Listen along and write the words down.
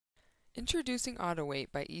Introducing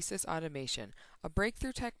AutoW8 by ESYS Automation, a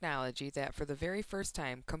breakthrough technology that for the very first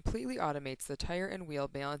time completely automates the tire and wheel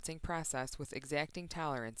balancing process with exacting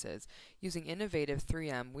tolerances using innovative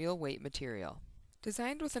 3M wheel weight material.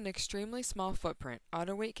 Designed with an extremely small footprint,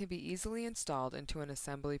 AutoW8 can be easily installed into an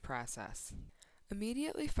assembly process.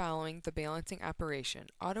 Immediately following the balancing operation,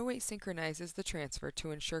 AutoW8 synchronizes the transfer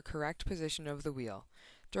to ensure correct position of the wheel.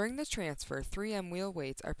 During the transfer, 3M wheel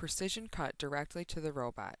weights are precision cut directly to the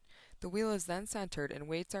robot. The wheel is then centered and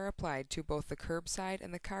weights are applied to both the curb side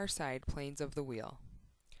and the car side planes of the wheel.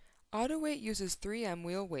 AutoW8 uses 3M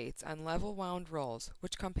wheel weights on level wound rolls,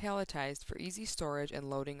 which come palletized for easy storage and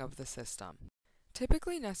loading of the system.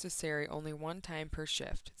 Typically necessary only one time per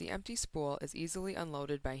shift, the empty spool is easily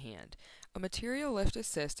unloaded by hand. A material lift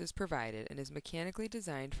assist is provided and is mechanically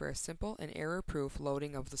designed for a simple and error-proof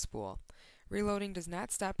loading of the spool. Reloading does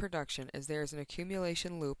not stop production as there is an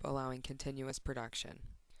accumulation loop allowing continuous production.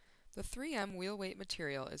 The 3M wheel weight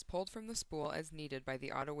material is pulled from the spool as needed by the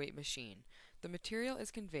AutoW8 machine. The material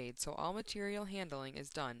is conveyed so all material handling is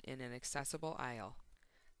done in an accessible aisle.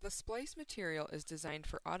 The splice material is designed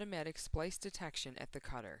for automatic splice detection at the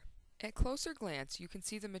cutter. At closer glance, you can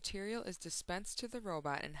see the material is dispensed to the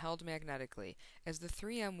robot and held magnetically, as the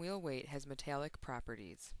 3M wheel weight has metallic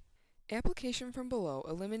properties. Application from below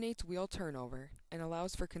eliminates wheel turnover and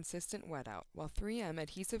allows for consistent wet out, while 3M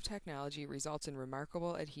adhesive technology results in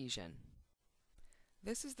remarkable adhesion.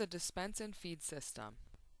 This is the dispense and feed system.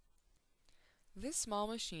 This small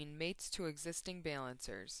machine mates to existing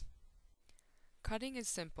balancers. Cutting is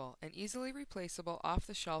simple, and easily replaceable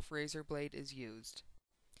off-the-shelf razor blade is used.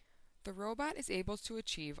 The robot is able to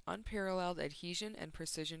achieve unparalleled adhesion and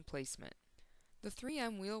precision placement. The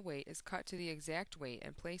 3M wheel weight is cut to the exact weight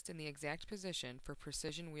and placed in the exact position for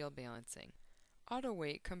precision wheel balancing.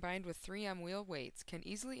 AutoW8 combined with 3M wheel weights can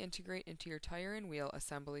easily integrate into your tire and wheel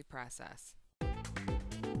assembly process.